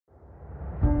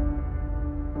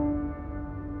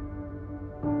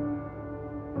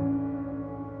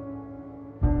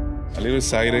A little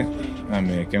excited. I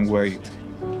mean, I can't wait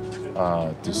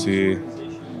to see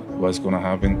what's going to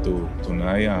happen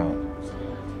tonight.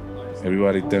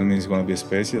 Everybody tell me it's going to be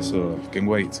special, so I can't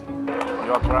wait.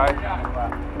 You all right?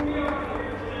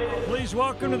 Please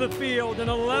welcome to the field an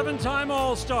 11-time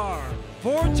All-Star,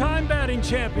 4-time batting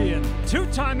champion,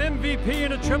 2-time MVP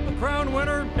and a Triple Crown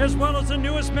winner, as well as the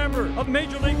newest member of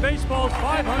Major League Baseball's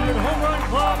 500 home run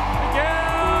club,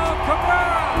 Miguel Cabrera.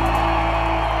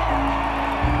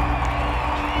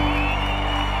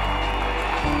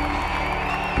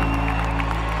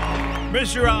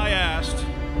 Mr. I asked,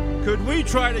 could we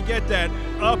try to get that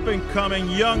up-and-coming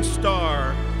young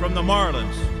star from the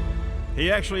Marlins?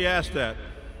 He actually asked that.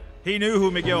 He knew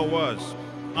who Miguel was.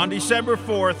 On December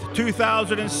 4th,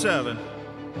 2007,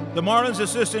 the Marlins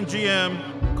assistant GM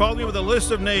called me with a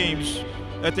list of names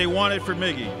that they wanted for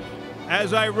Miggy.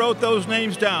 As I wrote those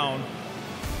names down,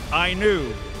 I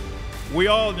knew, we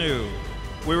all knew,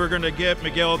 we were going to get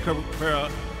Miguel Cabrera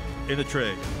in the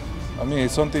trade. I mean,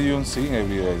 it's something you don't see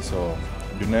every day, so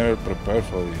you never prepare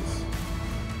for this.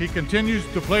 He continues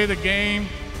to play the game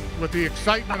with the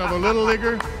excitement of a little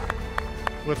leaguer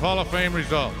with Hall of Fame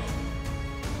results.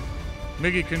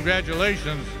 Miggy,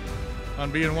 congratulations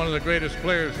on being one of the greatest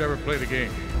players to ever play the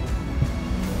game.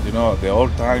 You know, the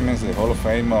old-timers, the Hall of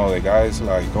Fame, or the guys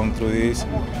like going through this,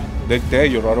 they tell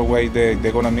you right away they're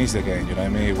going to miss the game, you know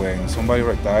what I mean? When somebody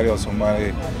retires or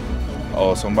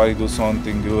somebody do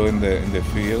something good in the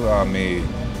field, I mean,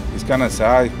 it's kind of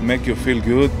sad, it make you feel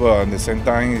good, but at the same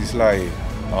time, it's like,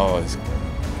 oh, it's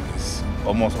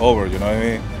almost over, you know what I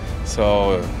mean?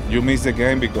 So you miss the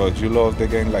game because you love the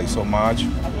game like so much.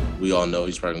 We all know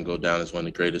he's probably going to go down as one of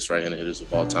the greatest right-handed hitters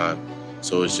of all time.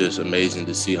 So it's just amazing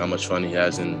to see how much fun he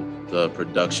has in the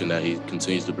production that he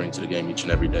continues to bring to the game each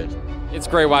and every day. It's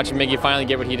great watching Miggy finally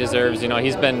get what he deserves. You know,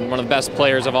 he's been one of the best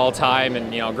players of all time,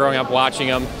 and, you know, growing up watching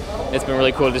him, it's been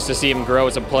really cool just to see him grow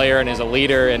as a player and as a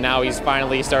leader, and now he's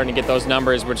finally starting to get those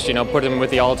numbers, which, you know, put him with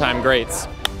the all-time greats.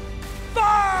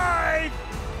 500!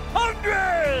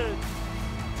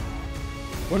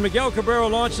 When Miguel Cabrera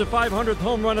launched the 500th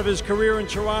home run of his career in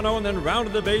Toronto and then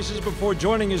rounded the bases before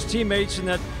joining his teammates in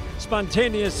that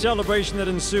spontaneous celebration that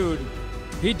ensued,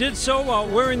 he did so while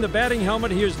wearing the batting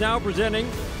helmet he is now presenting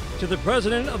to the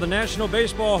president of the National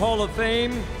Baseball Hall of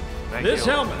Fame. This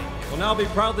helmet will now be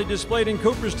proudly displayed in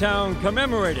Cooperstown,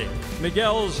 commemorating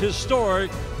Miguel's historic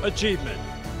achievement.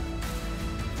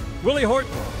 Willie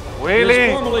Horton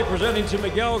is formally presenting to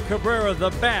Miguel Cabrera the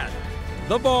bat,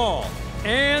 the ball,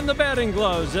 and the batting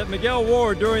gloves that Miguel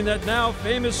wore during that now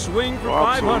famous swing for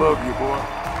 500. I love you, boy.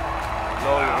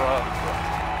 Love you, bro.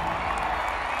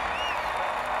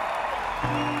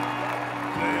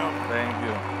 Thank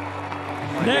you.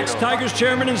 Next, Tigers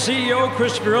chairman and CEO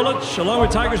Christopher Ilitch, along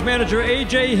with Tigers manager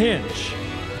A.J. Hinch,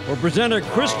 will present a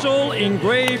crystal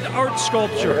engraved art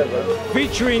sculpture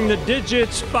featuring the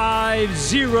digits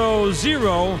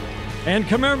 500 and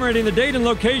commemorating the date and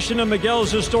location of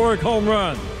Miguel's historic home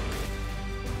run.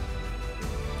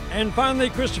 And finally,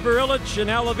 Christopher Ilitch and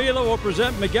Al Avila will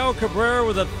present Miguel Cabrera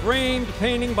with a framed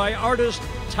painting by artist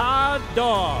Todd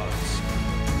Dawes.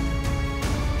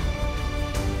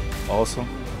 Also,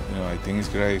 you know, I think it's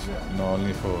great not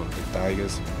only for the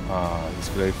Tigers, it's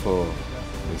great for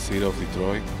the city of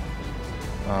Detroit.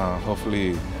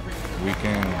 Hopefully we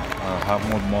can have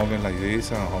more moments like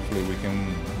this, and hopefully we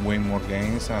can win more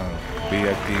games and be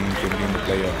a team to be in the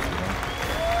playoffs.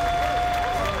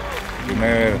 You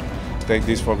never take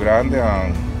this for granted,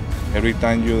 and every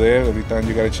time you're there, every time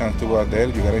you get a chance to go out there,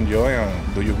 you gotta enjoy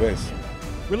and do your best.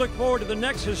 We look forward to the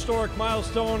next historic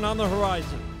milestone on the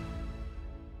horizon.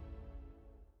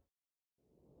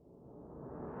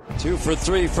 2 for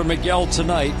 3 for Miguel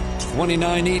tonight,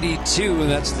 29-82,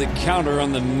 and that's the counter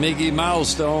on the Miggy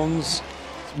milestones.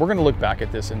 We're going to look back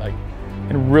at this and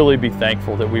really be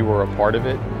thankful that we were a part of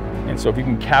it. And so if you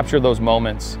can capture those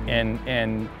moments and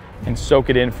soak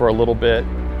it in for a little bit,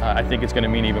 I think it's going to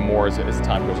mean even more as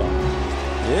time goes on.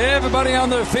 Everybody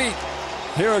on their feet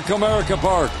here at Comerica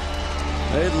Park.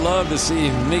 They'd love to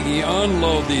see Miggy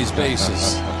unload these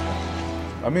bases.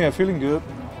 I mean, I'm feeling good.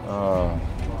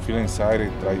 Feeling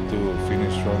excited, try to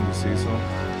finish strong this season.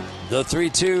 The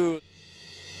 3-2.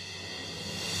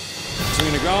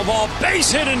 Swinging a ground ball,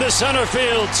 base hit into center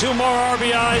field. 2 more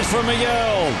RBIs for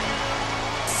Miguel.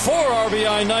 4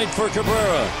 RBI night for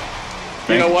Cabrera.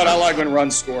 You know what? I like when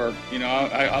runs score. You know,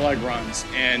 I like runs,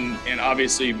 and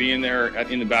obviously being there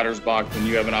in the batter's box when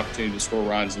you have an opportunity to score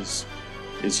runs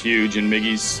is huge. And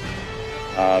Miggy's,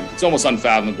 it's almost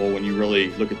unfathomable when you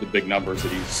really look at the big numbers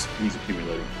that he's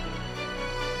accumulating.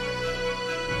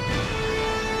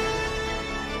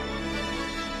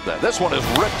 This one is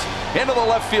ripped into the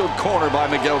left field corner by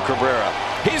Miguel Cabrera.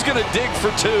 He's going to dig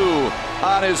for 2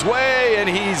 on his way, and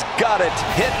he's got it.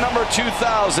 Hit number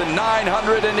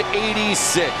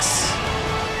 2,986.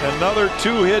 Another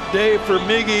 2-hit day for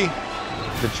Miggy.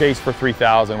 The chase for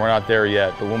 3,000, we're not there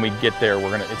yet, but when we get there,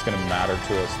 it's gonna matter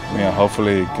to us. Yeah,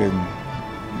 hopefully I can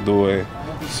do it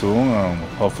soon.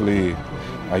 Hopefully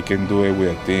I can do it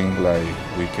with a team like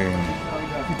we can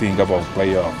think about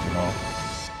playoff, you know.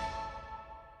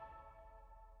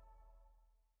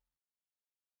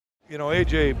 You know,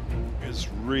 A.J. is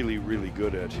really, really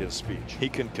good at his speech. He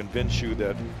can convince you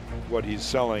that what he's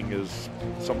selling is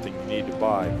something you need to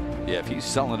buy. Yeah, if he's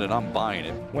selling it, I'm buying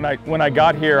it. When I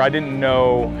got here, I didn't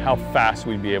know how fast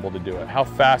we'd be able to do it, how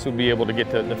fast we'd be able to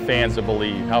get the fans to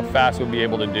believe, how fast we'd be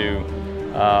able to do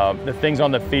the things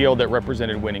on the field that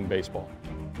represented winning baseball.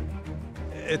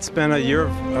 It's been a year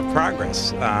of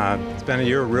progress. It's been a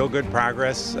year of real good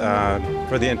progress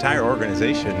for the entire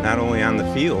organization, not only on the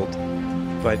field,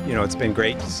 but you know, it's been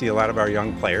great to see a lot of our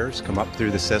young players come up through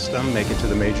the system, make it to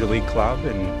the major league club,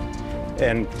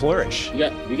 and flourish.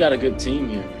 We got a good team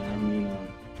here. I mean,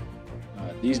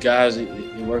 these guys,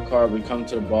 they work hard. We come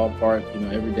to the ballpark, you know,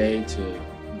 every day to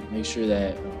make sure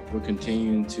that we're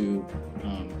continuing to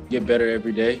get better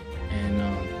every day, and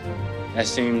that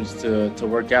seems to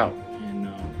work out. And you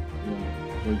know,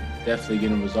 we're definitely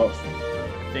getting results from it.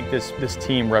 I think this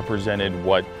team represented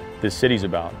what this city's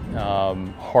about.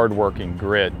 Hard working,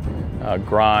 grit,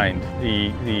 grind,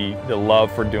 the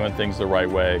love for doing things the right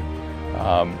way.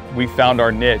 We found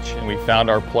our niche and we found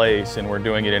our place, and we're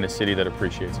doing it in a city that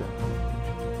appreciates it.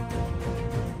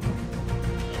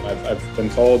 I've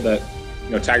been told that,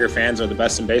 you know, Tiger fans are the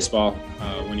best in baseball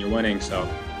when you're winning. So,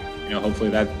 you know, hopefully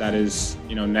that is,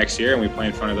 you know, next year, and we play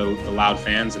in front of the loud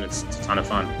fans, and it's a ton of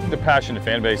fun. The passion of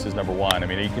fan base is number one. I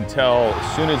mean, you can tell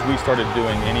as soon as we started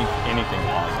doing anything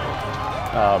positive,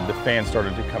 the fans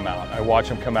started to come out. I watch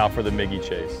them come out for the Miggy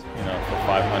chase, you know, for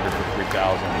 500, for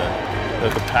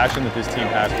 3,000. The passion that this team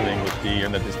has for the English D,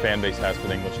 and that this fan base has for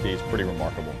the English D, is pretty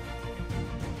remarkable.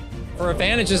 For a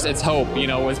fan, it's hope. You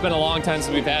know, it's been a long time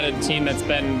since we've had a team that's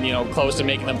been, you know, close to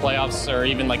making the playoffs, or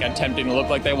even like attempting to look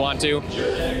like they want to.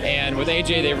 And with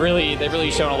A.J., they've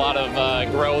really shown a lot of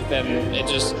growth, and it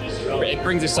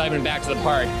brings excitement back to the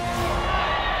park.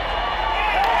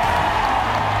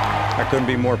 I couldn't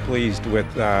be more pleased with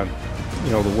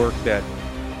you know, the work that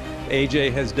A.J.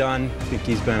 has done. I think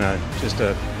he's been just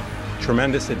a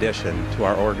tremendous addition to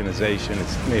our organization.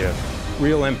 It's made a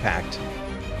real impact.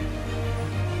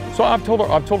 So I've told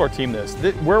our team this,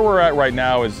 that where we're at right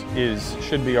now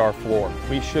should be our floor.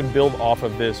 We should build off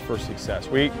of this for success.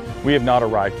 We have not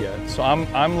arrived yet. So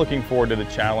I'm looking forward to the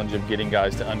challenge of getting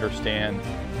guys to understand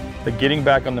that getting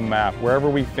back on the map, wherever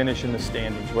we finish in the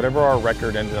standings, whatever our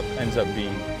record ends up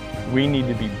being, we need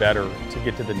to be better to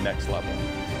get to the next level.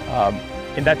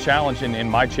 In that challenge, in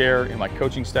my chair, in my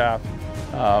coaching staff,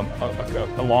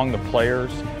 along the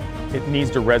players, it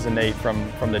needs to resonate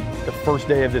from the first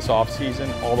day of this offseason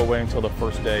all the way until the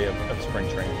first day of spring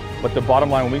training. But the bottom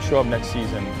line, when we show up next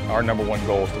season, our #1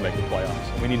 goal is to make the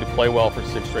playoffs. We need to play well for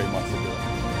 6 straight months to do it.